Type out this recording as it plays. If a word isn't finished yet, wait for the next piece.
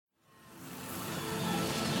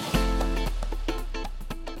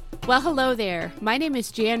Well, hello there. My name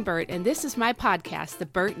is Jan Burt, and this is my podcast, The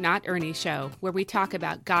Burt Not Ernie Show, where we talk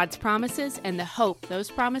about God's promises and the hope those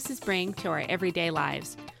promises bring to our everyday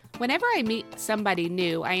lives. Whenever I meet somebody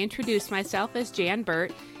new, I introduce myself as Jan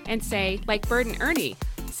Burt and say, like Burt and Ernie,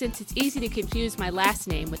 since it's easy to confuse my last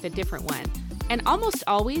name with a different one. And almost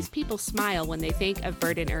always people smile when they think of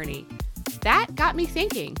Burt and Ernie. That got me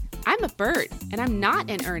thinking, I'm a Burt and I'm not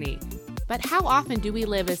an Ernie. But how often do we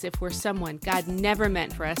live as if we're someone God never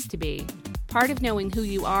meant for us to be? Part of knowing who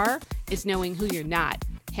you are is knowing who you're not.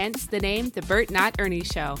 Hence the name, The Burt Not Ernie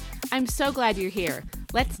Show. I'm so glad you're here.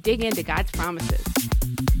 Let's dig into God's promises.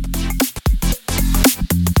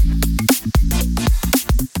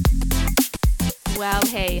 Well,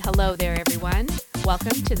 hey, hello there, everyone.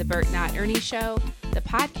 Welcome to The Burt Not Ernie Show, the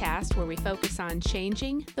podcast where we focus on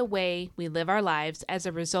changing the way we live our lives as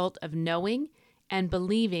a result of knowing and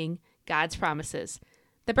believing God's promises.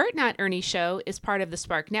 The Burt Not Ernie Show is part of the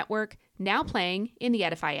Spark Network, now playing in the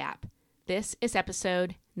Edifi app. This is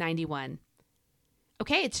episode 91.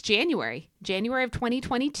 Okay, it's January of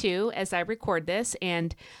 2022 as I record this,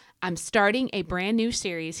 and I'm starting a brand new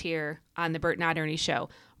series here on the Burt Not Ernie Show.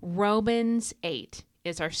 Romans 8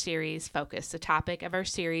 is our series focus. The topic of our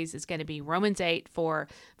series is going to be Romans 8 for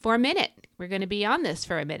a minute. We're going to be on this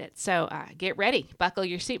for a minute. So get ready. Buckle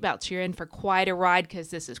your seatbelts. You're in for quite a ride because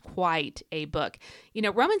this is quite a book. You know,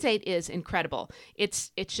 Romans 8 is incredible. It's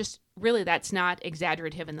just really, that's not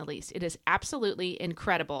exaggerative in the least. It is absolutely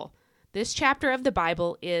incredible. This chapter of the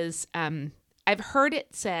Bible is, I've heard it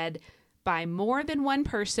said by more than one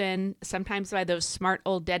person, sometimes by those smart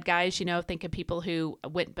old dead guys, you know, think of people who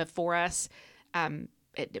went before us,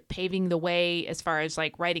 paving the way as far as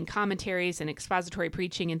like writing commentaries and expository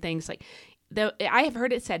preaching and things like. Though I have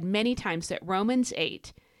heard it said many times that Romans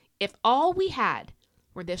 8, if all we had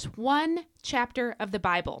were this one chapter of the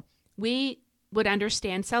Bible, we would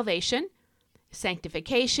understand salvation,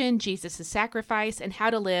 sanctification, Jesus' sacrifice, and how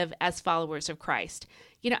to live as followers of Christ.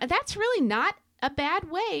 You know, and that's really not a bad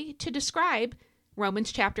way to describe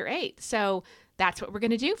Romans chapter 8. So that's what we're going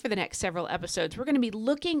to do for the next several episodes. We're going to be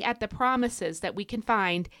looking at the promises that we can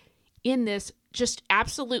find in this just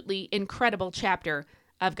absolutely incredible chapter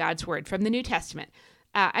of God's Word from the New Testament.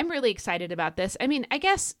 I'm really excited about this. I mean, I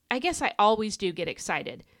guess I always do get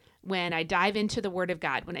excited when I dive into the Word of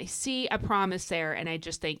God, when I see a promise there and I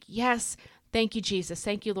just think, yes, thank you, Jesus.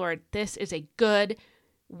 Thank you, Lord. This is a good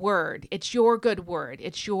word. It's your good word.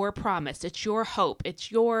 It's your promise. It's your hope. It's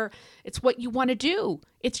what you want to do.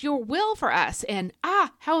 It's your will for us. And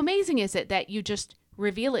how amazing is it that you just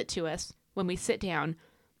reveal it to us when we sit down,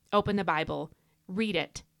 open the Bible, read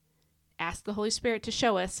it, ask the Holy Spirit to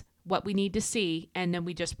show us what we need to see, and then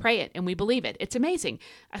we just pray it and we believe it. It's amazing.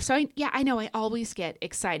 So I know I always get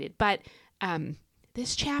excited, but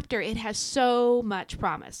this chapter, it has so much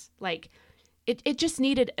promise. Like, It just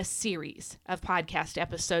needed a series of podcast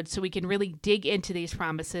episodes so we can really dig into these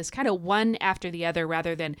promises, kind of one after the other,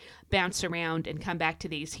 rather than bounce around and come back to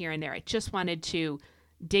these here and there. I just wanted to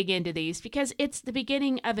dig into these because it's the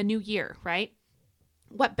beginning of a new year, right?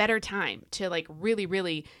 What better time to like really,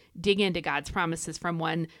 really dig into God's promises from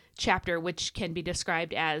one chapter, which can be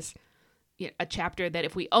described as a chapter that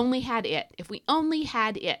if we only had it,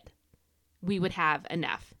 we would have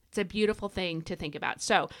enough. It's a beautiful thing to think about.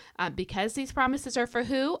 So because these promises are for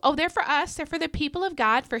who? Oh, they're for us. They're for the people of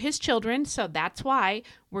God, for his children. So that's why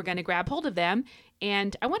we're going to grab hold of them.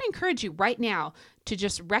 And I want to encourage you right now to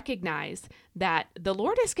just recognize that the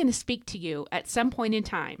Lord is going to speak to you at some point in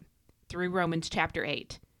time through Romans chapter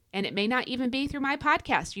 8. And it may not even be through my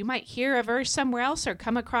podcast. You might hear a verse somewhere else or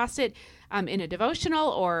come across it in a devotional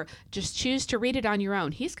or just choose to read it on your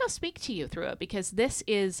own. He's going to speak to you through it because this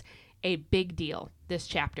is a big deal, this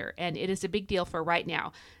chapter, and it is a big deal for right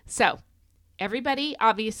now. So everybody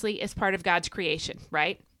obviously is part of God's creation,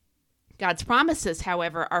 right? God's promises,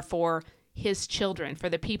 however, are for his children, for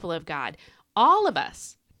the people of God. All of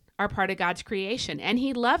us are part of God's creation, and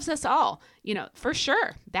he loves us all, for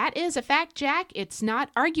sure. That is a fact, Jack. It's not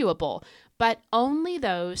arguable, but only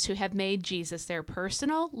those who have made Jesus their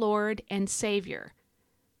personal Lord and Savior.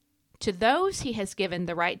 To those he has given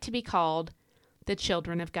the right to be called the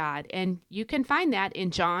children of God. And you can find that in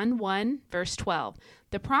John 1, verse 12.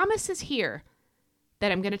 The promises here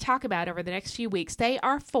that I'm going to talk about over the next few weeks, they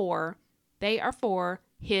are for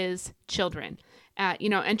his children.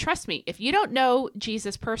 And trust me, if you don't know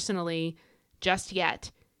Jesus personally just yet,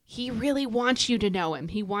 he really wants you to know him.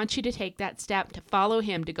 He wants you to take that step to follow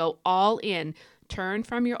him, to go all in, turn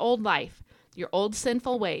from your old life, your old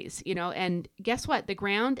sinful ways, and guess what? The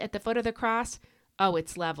ground at the foot of the cross, oh,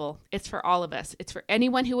 it's level. It's for all of us. It's for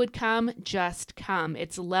anyone who would come, just come.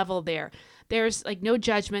 It's level there. There's like no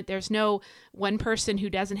judgment. There's no one person who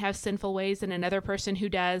doesn't have sinful ways and another person who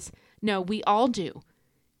does. No, we all do.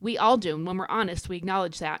 We all do. And when we're honest, we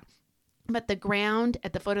acknowledge that. But the ground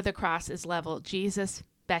at the foot of the cross is level. Jesus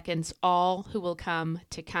beckons all who will come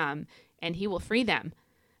to come, and he will free them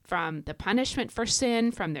from the punishment for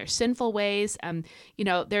sin, from their sinful ways.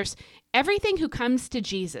 There's everything who comes to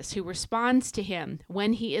Jesus, who responds to him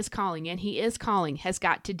when he is calling, and he is calling, has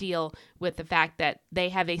got to deal with the fact that they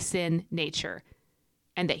have a sin nature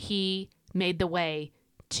and that he made the way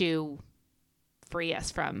to free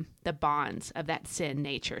us from the bonds of that sin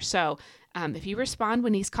nature. So if you respond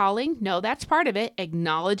when he's calling, no, that's part of it.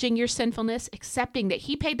 Acknowledging your sinfulness, accepting that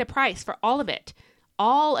he paid the price for all of it,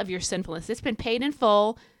 all of your sinfulness. It's been paid in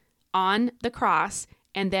full on the cross,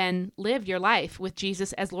 and then live your life with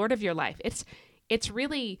Jesus as Lord of your life. It's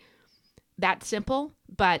really that simple,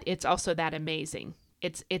 but it's also that amazing.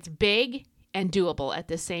 It's big and doable at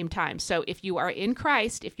the same time. So if you are in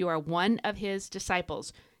Christ, if you are one of his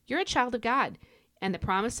disciples, you're a child of God. And the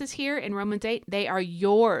promises here in Romans 8, they are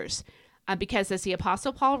yours. Because as the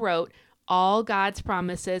Apostle Paul wrote, all God's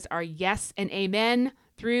promises are yes and amen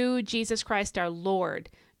through Jesus Christ our Lord.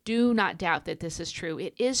 Do not doubt that this is true.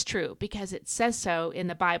 It is true because it says so in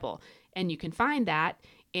the Bible. And you can find that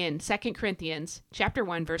in 2 Corinthians chapter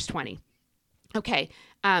 1, verse 20. Okay,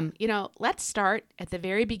 let's start at the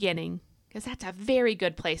very beginning, because that's a very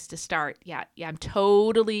good place to start. Yeah, I'm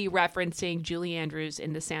totally referencing Julie Andrews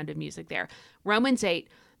in The Sound of Music there. Romans 8,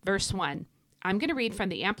 verse 1. I'm going to read from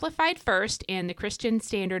the Amplified first and the Christian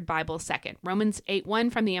Standard Bible second. Romans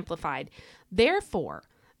 8:1 from the Amplified. Therefore,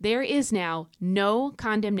 there is now no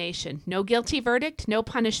condemnation, no guilty verdict, no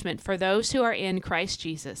punishment for those who are in Christ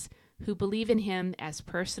Jesus, who believe in him as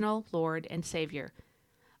personal Lord and Savior.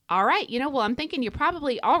 All right, I'm thinking you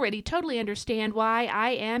probably already totally understand why I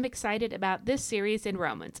am excited about this series in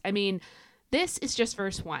Romans. I mean, this is just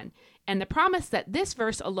verse 1, and the promise that this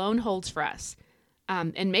verse alone holds for us.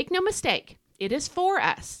 And make no mistake, it is for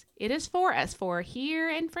us. It is for us, for here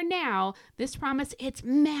and for now. This promise, it's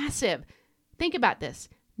massive. Think about this.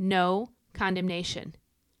 No condemnation,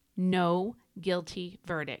 no guilty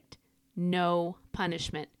verdict, no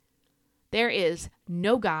punishment. There is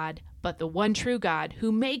no God but the one true God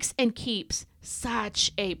who makes and keeps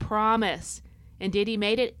such a promise. And did he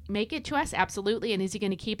make it to us? Absolutely. And is he going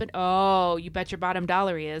to keep it? Oh, you bet your bottom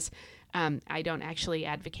dollar he is. I don't actually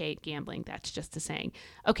advocate gambling. That's just a saying.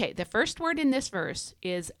 Okay, the first word in this verse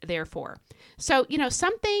is therefore. So,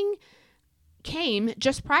 something came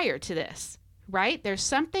just prior to this, right? There's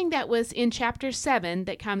something that was in chapter 7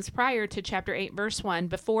 that comes prior to chapter 8, verse 1.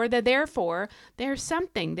 Before the therefore, there's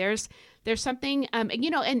something. There's something,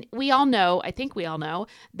 and we all know, I think we all know,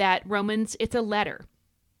 that Romans, it's a letter.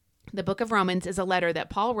 The book of Romans is a letter that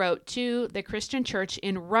Paul wrote to the Christian church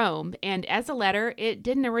in Rome. And as a letter, it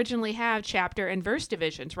didn't originally have chapter and verse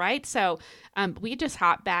divisions, right? So we just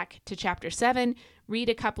hop back to chapter 7, read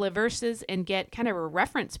a couple of verses, and get kind of a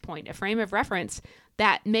reference point, a frame of reference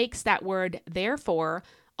that makes that word therefore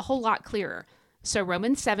a whole lot clearer. So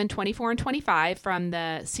Romans 7:24 and 25 from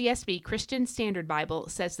the CSB Christian Standard Bible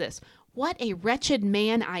says this: "What a wretched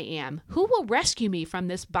man I am! Who will rescue me from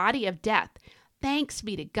this body of death? Thanks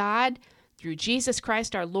be to God through Jesus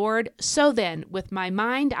Christ our Lord. So then, with my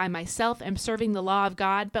mind, I myself am serving the law of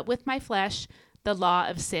God, but with my flesh, the law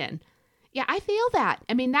of sin." Yeah, I feel that.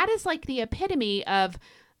 I mean, that is like the epitome of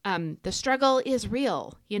the struggle is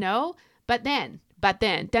real, But then,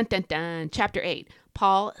 dun, dun, dun, chapter 8,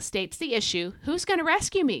 Paul states the issue: who's going to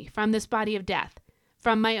rescue me from this body of death,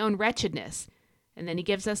 from my own wretchedness? And then he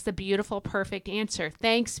gives us the beautiful, perfect answer: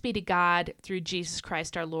 thanks be to God through Jesus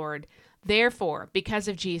Christ our Lord. Therefore, because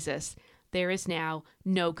of Jesus, there is now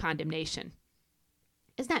no condemnation.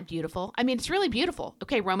 Isn't that beautiful? I mean, it's really beautiful.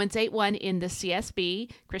 Okay, Romans 8:1 in the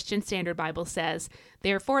CSB, Christian Standard Bible says,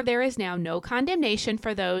 "Therefore, there is now no condemnation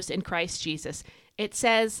for those in Christ Jesus." It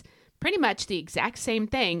says pretty much the exact same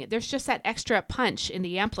thing. There's just that extra punch in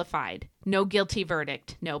the Amplified. No guilty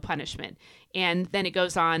verdict, no punishment. And then it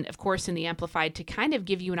goes on, of course, in the Amplified to kind of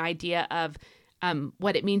give you an idea of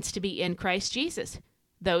what it means to be in Christ Jesus.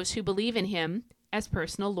 Those who believe in him as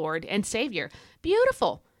personal Lord and Savior.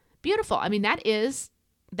 Beautiful, beautiful. I mean, that is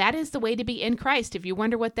the way to be in Christ. If you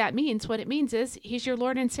wonder what that means, what it means is he's your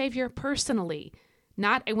Lord and Savior personally.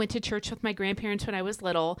 Not I went to church with my grandparents when I was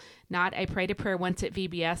little. Not I prayed a prayer once at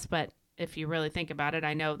VBS, but if you really think about it,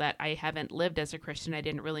 I know that I haven't lived as a Christian. I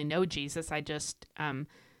didn't really know Jesus. I just, I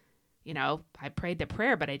prayed the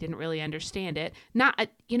prayer, but I didn't really understand it.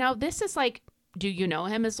 This is like, do you know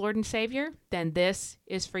him as Lord and Savior? Then this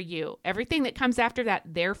is for you. Everything that comes after that,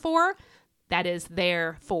 therefore, that is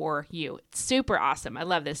there for you. It's super awesome. I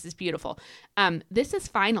love this. It's beautiful. This is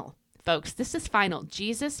final, folks. This is final.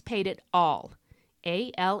 Jesus paid it all.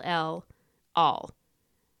 A-L-L, all.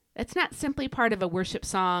 That's not simply part of a worship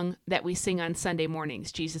song that we sing on Sunday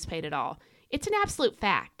mornings. Jesus paid it all. It's an absolute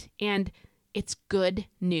fact, and it's good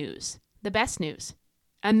news. The best news.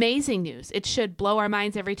 Amazing news. It should blow our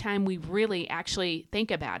minds every time we really actually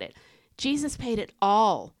think about it. Jesus paid it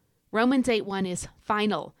all. Romans 8:1 is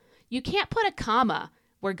final. You can't put a comma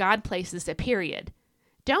where God places a period.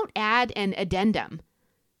 Don't add an addendum.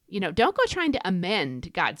 Don't go trying to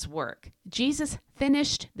amend God's work. Jesus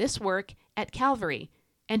finished this work at Calvary,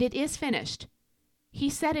 and it is finished. He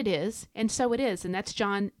said it is, and so it is, and that's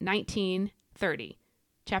John 19:30.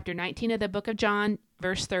 Chapter 19 of the book of John,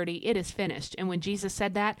 verse 30, it is finished. And when Jesus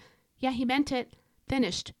said that, yeah, he meant it.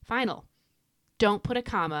 Finished, final. Don't put a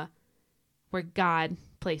comma where God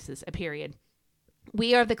places a period.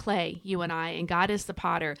 We are the clay, you and I, and God is the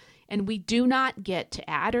potter, and we do not get to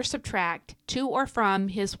add or subtract to or from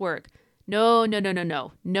his work. No.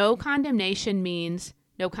 No condemnation means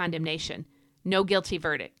no condemnation, no guilty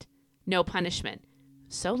verdict, no punishment,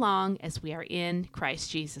 so long as we are in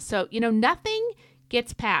Christ Jesus. So, nothing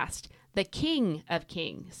gets past the King of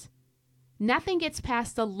Kings. Nothing gets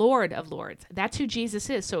past the Lord of Lords. That's who Jesus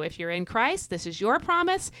is. So if you're in Christ, this is your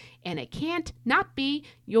promise, and it can't not be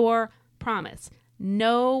your promise.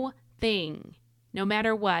 No thing, no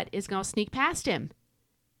matter what, is going to sneak past him.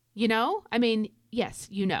 Yes,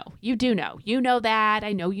 you do know. You know that.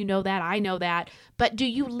 I know you know that. I know that. But do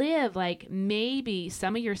you live like maybe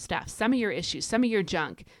some of your stuff, some of your issues, some of your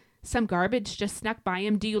junk, some garbage just snuck by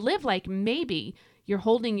him? Do you live like maybe you're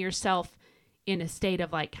holding yourself in a state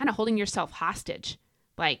of like kind of holding yourself hostage?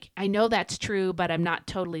 Like, I know that's true, but I'm not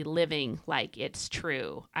totally living like it's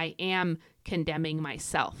true. I am condemning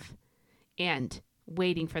myself and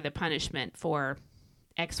waiting for the punishment for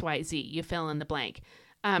XYZ. You fill in the blank.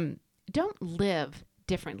 Don't live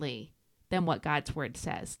differently than what God's word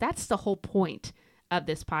says. That's the whole point of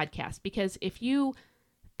this podcast, because if you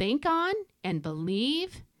think on and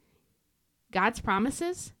believe God's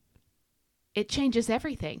promises, it changes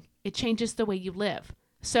everything. It changes the way you live.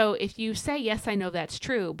 So if you say, yes, I know that's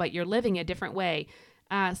true, but you're living a different way,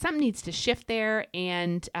 something needs to shift there,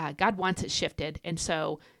 and God wants it shifted. And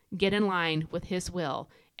so get in line with his will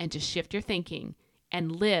and just shift your thinking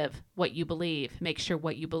and live what you believe. Make sure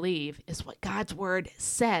what you believe is what God's word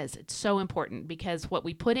says. It's so important, because what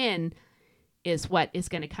we put in is what is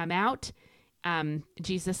going to come out.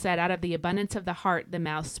 Jesus said, out of the abundance of the heart, the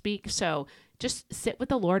mouth speaks. So just sit with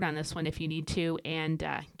the Lord on this one if you need to, and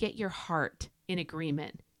get your heart in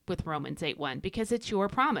agreement with Romans 8:1, because it's your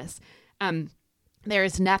promise. There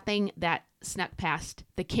is nothing that snuck past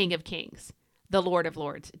the King of Kings, the Lord of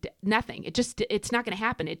Lords. Nothing. It's not going to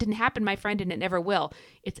happen. It didn't happen, my friend, and it never will.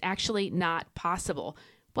 It's actually not possible.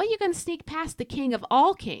 What are you going to sneak past the King of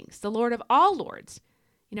all kings, the Lord of all lords?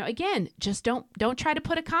 Again, just don't try to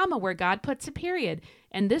put a comma where God puts a period.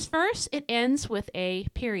 And this verse, it ends with a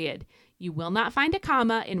period. You will not find a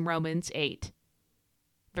comma in Romans 8,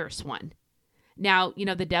 verse 1. Now,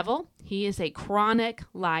 the devil, he is a chronic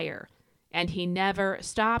liar, and he never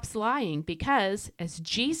stops lying because, as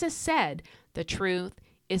Jesus said, the truth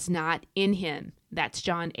is not in him. That's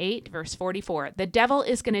John 8, verse 44. The devil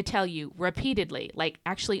is going to tell you repeatedly, like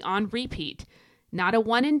actually on repeat, not a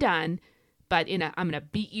one and done, but in a I'm going to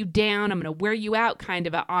beat you down, I'm going to wear you out kind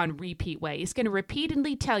of a on repeat way. He's going to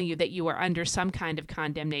repeatedly tell you that you are under some kind of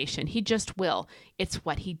condemnation. He just will. It's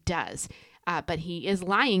what he does. But he is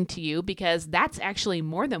lying to you, because that's actually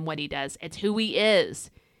more than what he does. It's who he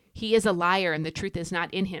is. He is a liar, and the truth is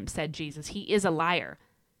not in him, said Jesus. He is a liar.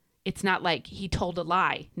 It's not like he told a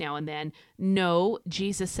lie now and then. No,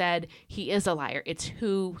 Jesus said he is a liar. It's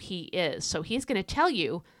who he is. So he's going to tell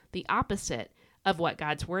you the opposite of what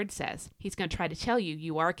God's word says. He's going to try to tell you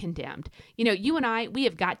you are condemned. You and I, we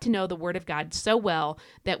have got to know the word of God so well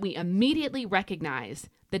that we immediately recognize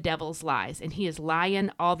the devil's lies. And he is lying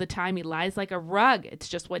all the time. He lies like a rug. It's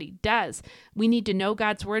just what he does. We need to know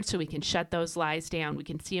God's word so we can shut those lies down. We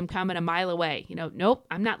can see him coming a mile away. Nope,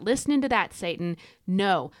 I'm not listening to that, Satan.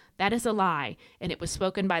 No, that is a lie. And it was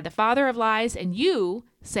spoken by the father of lies. And you,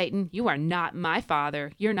 Satan, you are not my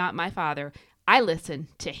father. You're not my father. I listen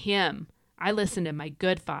to him. I listen to my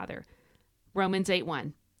good father. Romans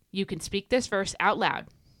 8:1. You can speak this verse out loud.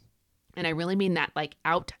 And I really mean that, like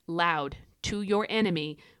out loud, to your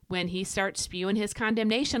enemy when he starts spewing his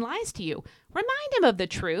condemnation lies to you. Remind him of the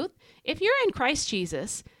truth. If you're in Christ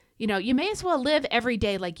Jesus, you may as well live every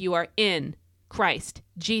day like you are in Christ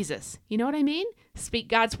Jesus. You know what I mean? Speak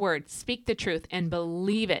God's word, speak the truth, and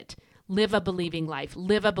believe it. Live a believing life.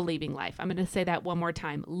 Live a believing life. I'm going to say that one more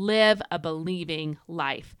time. Live a believing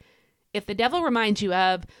life. If the devil reminds you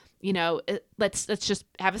of, let's just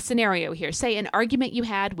have a scenario here. Say an argument you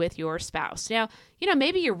had with your spouse. Now,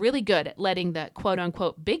 maybe you're really good at letting the quote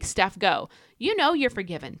unquote big stuff go. You're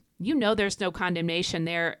forgiven. There's no condemnation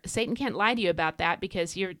there. Satan can't lie to you about that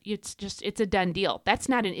because it's a done deal. That's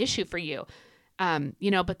not an issue for you.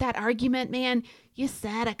 But that argument, man, you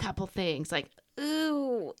said a couple things like,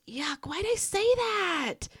 ooh, yuck, why'd I say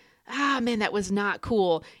that? Man, that was not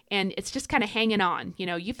cool. And it's just kind of hanging on.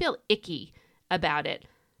 You feel icky about it.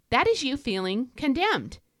 That is you feeling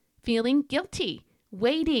condemned, feeling guilty,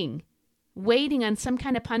 waiting on some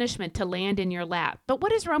kind of punishment to land in your lap. But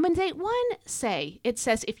what does Romans 8:1 say? It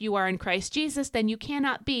says, if you are in Christ Jesus, then you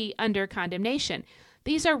cannot be under condemnation.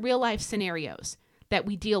 These are real life scenarios that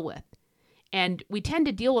we deal with. And we tend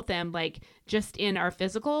to deal with them like just in our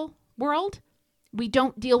physical world. We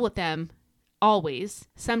don't deal with them always,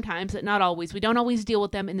 sometimes, but not always. We don't always deal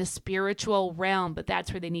with them in the spiritual realm, but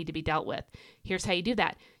that's where they need to be dealt with. Here's how you do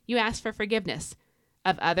that. You ask for forgiveness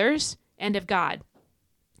of others and of God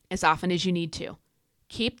as often as you need to.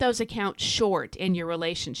 Keep those accounts short in your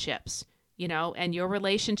relationships, and your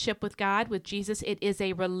relationship with God, with Jesus, it is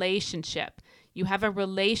a relationship. You have a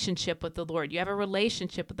relationship with the Lord. You have a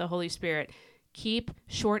relationship with the Holy Spirit. Keep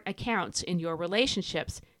short accounts in your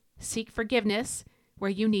relationships. Seek forgiveness where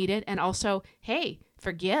you need it. And also, hey,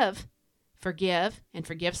 forgive, and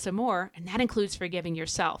forgive some more. And that includes forgiving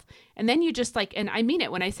yourself. And then you just and I mean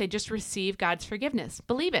it when I say just receive God's forgiveness.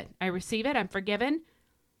 Believe it. I receive it. I'm forgiven.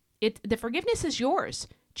 The forgiveness is yours.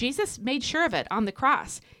 Jesus made sure of it on the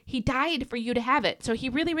cross. He died for you to have it. So he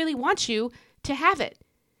really, really wants you to have it.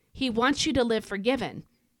 He wants you to live forgiven.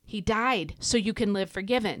 He died so you can live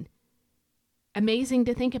forgiven. Amazing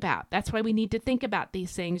to think about. That's why we need to think about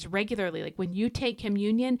these things regularly. Like when you take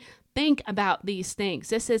communion, think about these things.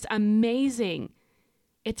 This is amazing.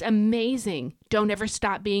 It's amazing. Don't ever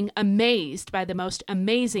stop being amazed by the most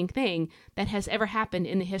amazing thing that has ever happened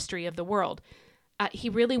in the history of the world. He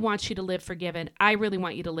really wants you to live forgiven. I really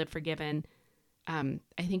want you to live forgiven. I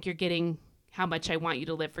think you're getting how much I want you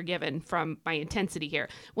to live forgiven from my intensity here.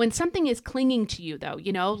 When something is clinging to you, though,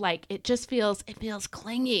 it just feels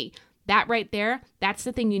clingy. That right there, that's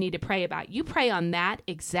the thing you need to pray about. You pray on that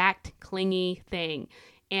exact clingy thing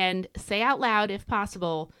and say out loud, if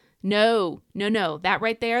possible, no, that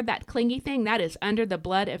right there, that clingy thing, that is under the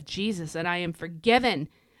blood of Jesus, and I am forgiven.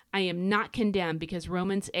 I am not condemned because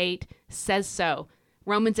Romans 8 says so.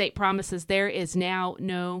 Romans 8 promises there is now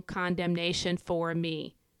no condemnation for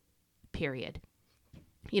me, period.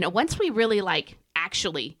 Once we really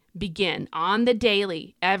actually begin on the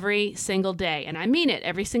daily, every single day, and I mean it,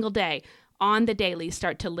 every single day, on the daily,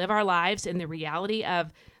 start to live our lives in the reality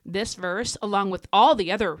of this verse, along with all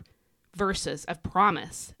the other verses of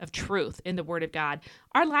promise, of truth in the Word of God,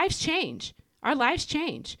 our lives change. Our lives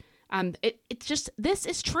change. It's just, this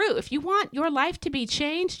is true. If you want your life to be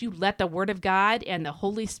changed, you let the Word of God and the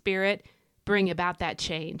Holy Spirit bring about that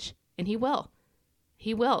change. And He will.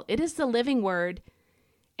 He will. It is the living Word,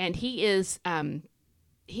 and He is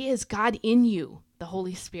God in you, the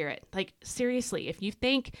Holy Spirit. Seriously, if you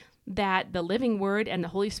think that the living Word and the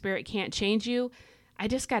Holy Spirit can't change you, I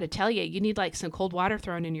just got to tell you, you need some cold water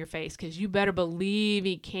thrown in your face, because you better believe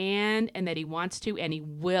He can and that He wants to and He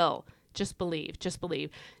will. Just believe,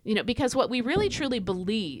 because what we really truly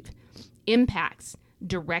believe impacts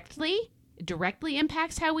directly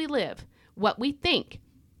impacts how we live, what we think,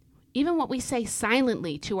 even what we say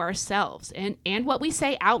silently to ourselves and what we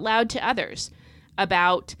say out loud to others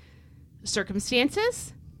about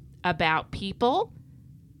circumstances, about people,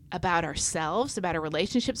 about ourselves, about our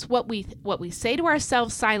relationships, what we say to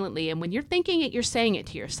ourselves silently. And when you're thinking it, you're saying it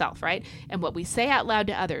to yourself, right? And what we say out loud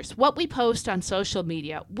to others, what we post on social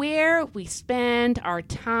media, where we spend our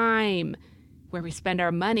time, where we spend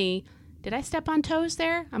our money. Did I step on toes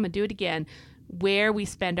there? I'm going to do it again. Where we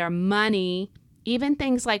spend our money, even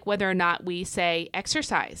things like whether or not we say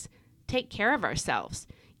exercise, take care of ourselves.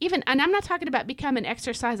 And I'm not talking about becoming an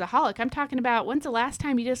exerciseaholic. I'm talking about when's the last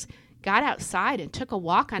time you just got outside and took a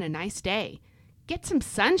walk on a nice day? Get some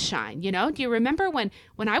sunshine, Do you remember when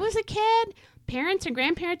I was a kid, parents and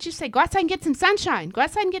grandparents used to say, go outside and get some sunshine. Go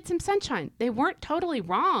outside and get some sunshine. They weren't totally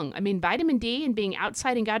wrong. I mean, vitamin D and being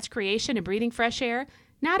outside in God's creation and breathing fresh air,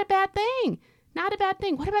 not a bad thing. Not a bad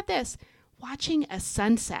thing. What about this? Watching a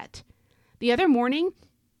sunset. The other morning,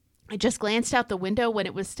 I just glanced out the window when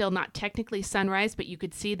it was still not technically sunrise, but you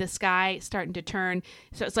could see the sky starting to turn.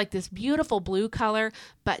 So it's this beautiful blue color,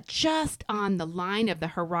 but just on the line of the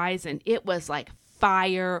horizon, it was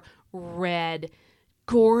fire red,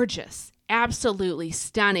 gorgeous. absolutely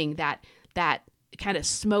stunning. That kind of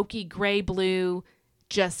smoky gray blue,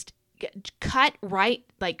 just cut right,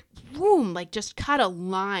 like, boom, like just cut a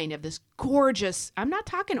line of this gorgeous, I'm not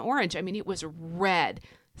talking orange. I mean, it was red,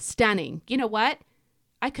 stunning. You know what?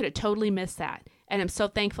 I could have totally missed that. And I'm so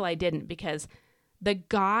thankful I didn't, because the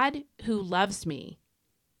God who loves me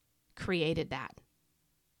created that.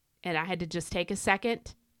 And I had to just take a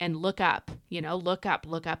second and look up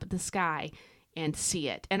at the sky and see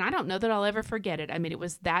it. And I don't know that I'll ever forget it. I mean, it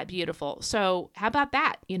was that beautiful. So how about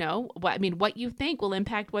that? What you think will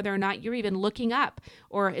impact whether or not you're even looking up,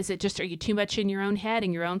 or is it just, are you too much in your own head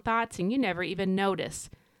and your own thoughts and you never even notice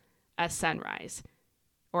a sunrise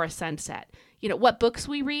or a sunset? What books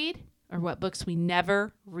we read or what books we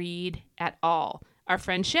never read at all. Our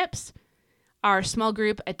friendships, our small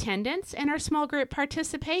group attendance, and our small group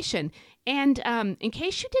participation. And in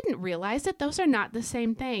case you didn't realize it, those are not the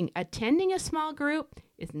same thing. Attending a small group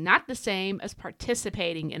is not the same as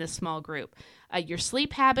participating in a small group. Your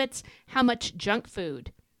sleep habits, how much junk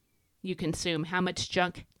food you consume, how much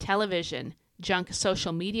junk television, junk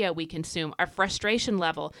social media we consume, our frustration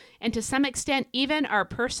level, and to some extent, even our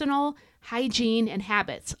personal hygiene and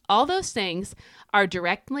habits. All those things are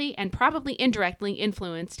directly and probably indirectly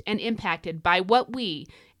influenced and impacted by what we,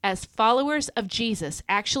 as followers of Jesus,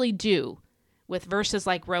 actually do with verses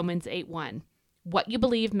like Romans 8:1. What you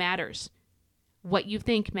believe matters. What you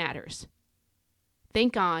think matters.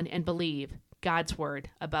 Think on and believe God's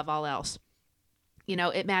word above all else.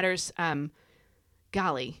 It matters,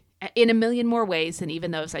 in a million more ways than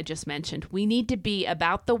even those I just mentioned. We need to be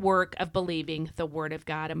about the work of believing the word of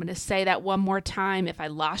God. I'm going to say that one more time. If I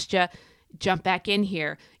lost you, jump back in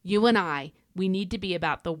here. You and I, we need to be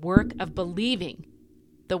about the work of believing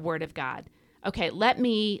the word of God. Okay, let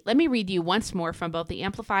me read you once more from both the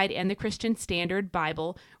Amplified and the Christian Standard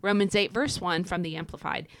Bible, Romans 8, verse 1 from the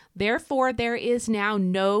Amplified. Therefore, there is now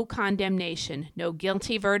no condemnation, no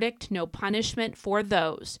guilty verdict, no punishment for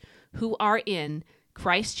those who are in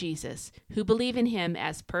Christ Jesus, who believe in him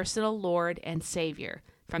as personal Lord and Savior,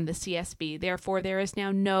 from the CSB. Therefore, there is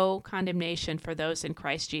now no condemnation for those in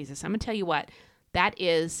Christ Jesus. I'm going to tell you what, that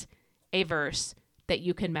is a verse that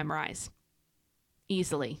you can memorize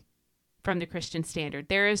easily from the Christian Standard.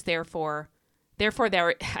 There is therefore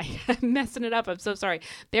there, I'm messing it up. I'm so sorry.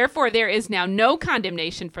 Therefore, there is now no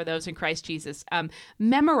condemnation for those in Christ Jesus.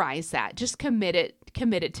 Memorize that. Just commit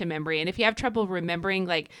it to memory. And if you have trouble remembering,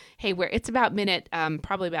 it's about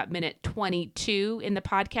probably about minute 22 in the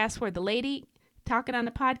podcast, where the lady talking on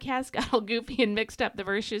the podcast got all goofy and mixed up the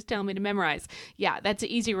verse she was telling me to memorize. Yeah, that's an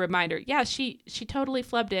easy reminder. Yeah, she totally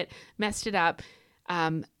flubbed it, messed it up.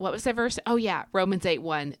 What was that verse? Oh yeah, Romans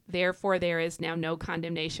 8:1. Therefore, there is now no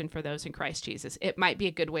condemnation for those in Christ Jesus. It might be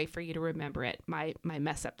a good way for you to remember it. My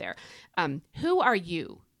mess up there. Who are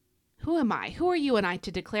you? Who am I? Who are you and I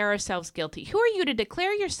to declare ourselves guilty? Who are you to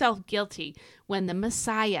declare yourself guilty when the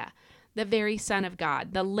Messiah, the very Son of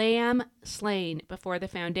God, the Lamb slain before the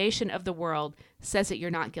foundation of the world, says that you're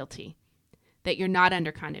not guilty, that you're not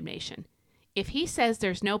under condemnation? If he says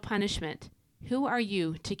there's no punishment, who are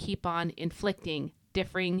you to keep on inflicting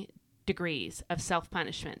differing degrees of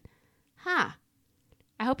self-punishment? I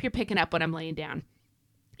hope you're picking up what I'm laying down.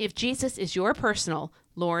 If Jesus is your personal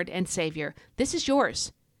Lord and Savior, this is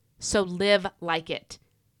yours. So live like it.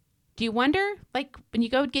 Do you wonder, when you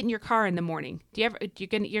go get in your car in the morning, you're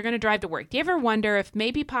going to drive to work, do you ever wonder if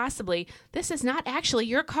maybe possibly this is not actually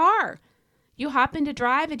your car? You hop in to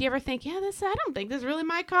drive, and do you ever think, I don't think this is really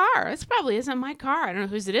my car. This probably isn't my car. I don't know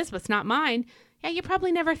whose it is, but it's not mine. Yeah, you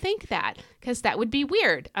probably never think that, because that would be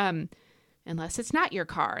weird. Unless it's not your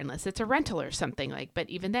car, unless it's a rental or something but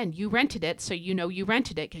even then, you rented it, so you know you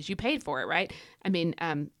rented it because you paid for it, right? I mean,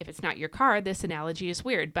 if it's not your car, this analogy is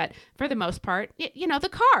weird, but for the most part, the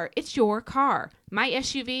car, it's your car. My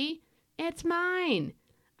SUV, it's mine.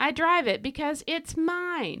 I drive it because it's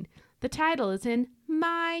mine. The title is in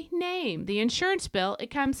my name. The insurance bill, it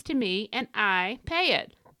comes to me and I pay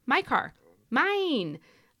it. My car, mine.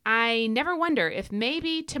 I never wonder if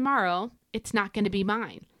maybe tomorrow it's not going to be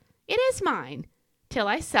mine. It is mine till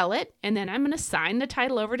I sell it, and then I'm going to sign the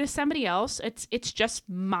title over to somebody else. It's just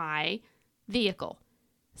my vehicle.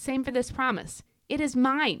 Same for this promise. It is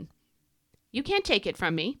mine. You can't take it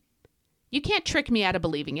from me. You can't trick me out of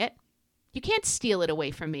believing it. You can't steal it away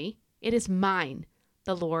from me. It is mine.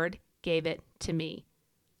 The Lord gave it to me.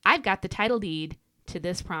 I've got the title deed to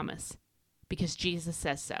this promise because Jesus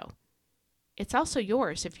says so. It's also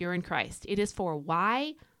yours if you're in Christ. It is for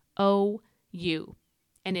YOU.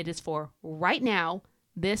 And it is for right now,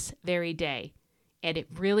 this very day. And it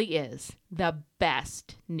really is the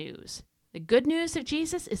best news. The good news of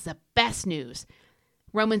Jesus is the best news.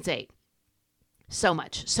 Romans 8. so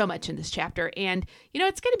much in this chapter. And,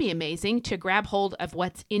 it's going to be amazing to grab hold of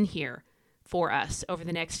what's in here for us over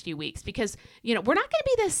the next few weeks because, we're not going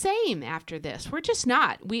to be the same after this. We're just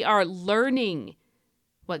not. We are learning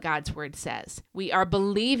what God's word says. We are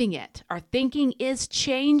believing it. Our thinking is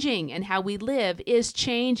changing and how we live is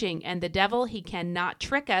changing. And the devil, he cannot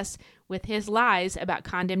trick us with his lies about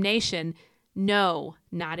condemnation. No,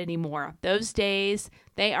 not anymore. Those days,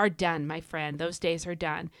 they are done, my friend. Those days are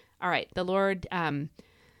done. All right, the Lord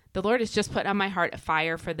has just put on my heart a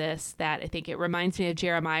fire for this, that I think it reminds me of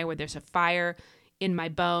Jeremiah, where there's a fire in my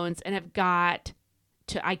bones, and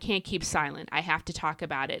I can't keep silent. I have to talk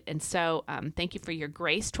about it. And so thank you for your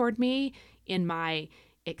grace toward me in my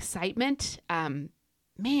excitement.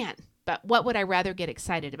 But what would I rather get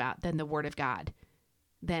excited about than the Word of God?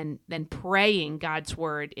 Than praying God's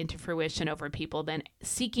word into fruition over people, than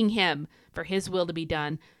seeking him for his will to be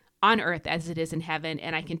done on earth as it is in heaven.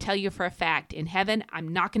 And I can tell you for a fact, in heaven, I'm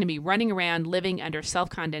not going to be running around living under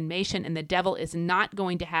self-condemnation, and the devil is not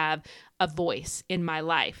going to have a voice in my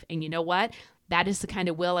life. And you know what? That is the kind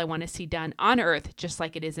of will I want to see done on earth, just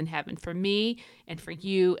like it is in heaven, for me and for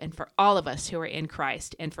you and for all of us who are in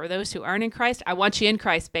Christ. And for those who aren't in Christ, I want you in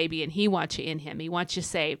Christ, baby, and he wants you in him. He wants you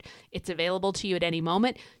saved. It's available to you at any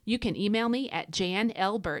moment. You can email me at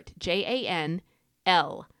janlburt, JANLBURT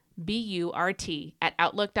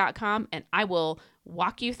 @outlook.com, and I will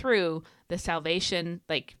walk you through the salvation,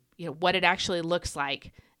 what it actually looks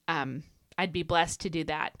like. I'd be blessed to do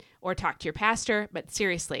that, or talk to your pastor, but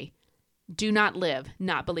seriously, do not live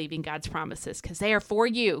not believing God's promises, because they are for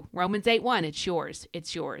you. Romans 8:1, it's yours.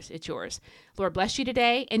 It's yours. It's yours. Lord bless you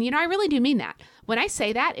today. And I really do mean that. When I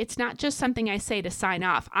say that, it's not just something I say to sign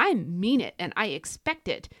off. I mean it, and I expect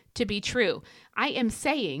it to be true. I am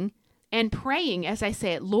saying and praying as I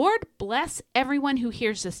say it, Lord bless everyone who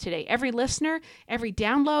hears this today. Every listener, every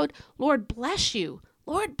download, Lord bless you.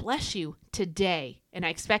 Lord bless you today. And I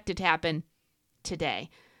expect it to happen today.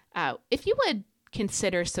 If you would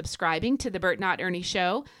consider subscribing to the Burt Not Ernie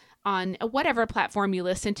Show on whatever platform you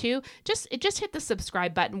listen to. Just hit the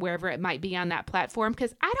subscribe button wherever it might be on that platform,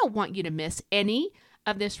 because I don't want you to miss any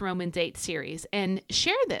of this Romans 8 series. And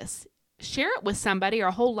share this. Share it with somebody, or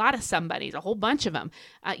a whole lot of somebodies, a whole bunch of them.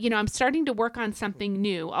 I'm starting to work on something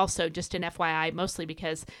new also, just an FYI, mostly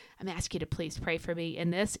because I'm asking you to please pray for me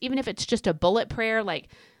in this, even if it's just a bullet prayer, like,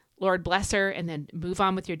 Lord bless her, and then move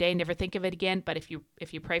on with your day, never think of it again. But if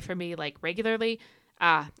you pray for me regularly,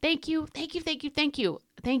 thank you.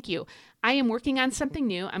 I am working on something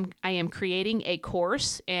new. I am creating a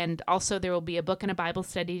course, and also there will be a book and a Bible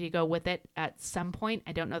study to go with it at some point.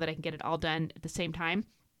 I don't know that I can get it all done at the same time,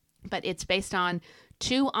 but it's based on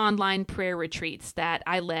 2 online prayer retreats that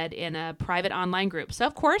I led in a private online group. So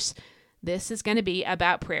of course, this is going to be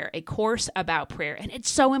about prayer, a course about prayer, and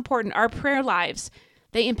it's so important. Our prayer lives,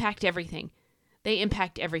 they impact everything.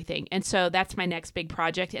 And so that's my next big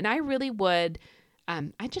project. And I really would,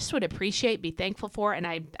 I just would appreciate, be thankful for, and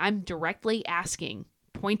I'm directly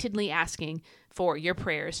pointedly asking for your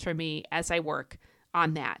prayers for me as I work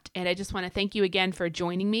on that. And I just want to thank you again for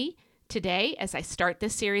joining me today as I start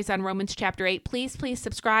this series on Romans chapter 8. Please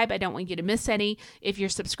subscribe. I don't want you to miss any. If you're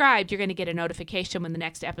subscribed, you're going to get a notification when the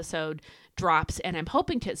next episode drops. And I'm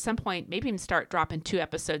hoping to at some point maybe even start dropping 2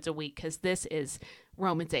 episodes a week, because this is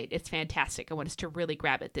Romans 8. It's fantastic. I want us to really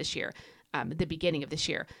grab it this year, the beginning of this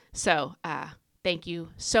year. So thank you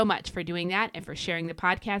so much for doing that, and for sharing the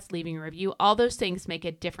podcast, leaving a review. All those things make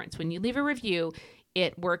a difference. When you leave a review,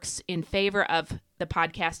 it works in favor of the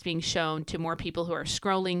podcast being shown to more people who are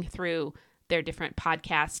scrolling through their different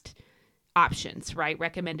podcast options, right?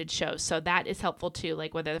 Recommended shows. So that is helpful too,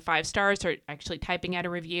 whether the 5 stars or actually typing out a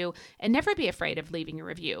review. And never be afraid of leaving a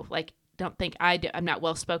review. Don't think I'm not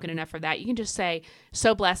well-spoken enough for that. You can just say,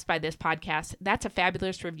 so blessed by this podcast. That's a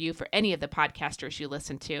fabulous review for any of the podcasters you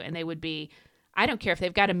listen to. And they would be, I don't care if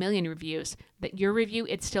they've got 1 million reviews, that your review,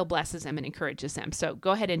 it still blesses them and encourages them. So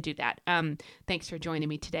go ahead and do that. Thanks for joining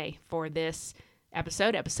me today for this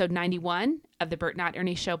episode 91 of the Burt Not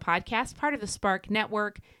Ernie Show podcast, part of the Spark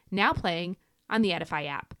Network, now playing on the Edifi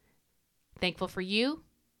app. Thankful for you,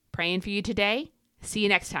 praying for you today. See you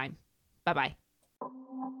next time. Bye-bye.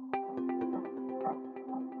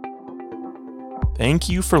 Thank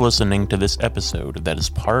you for listening to this episode that is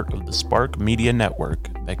part of the Spark Media Network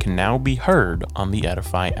that can now be heard on the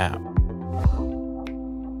Edifi app.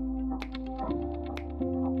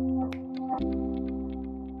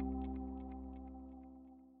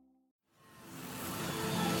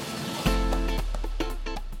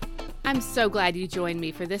 I'm So glad you joined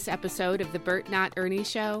me for this episode of the Burt, Not Ernie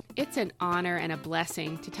Show. It's an honor and a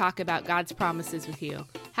blessing to talk about God's promises with you.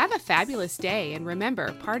 Have a fabulous day, and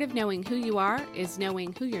remember, part of knowing who you are is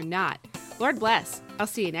knowing who you're not. Lord bless. I'll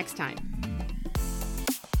see you next time.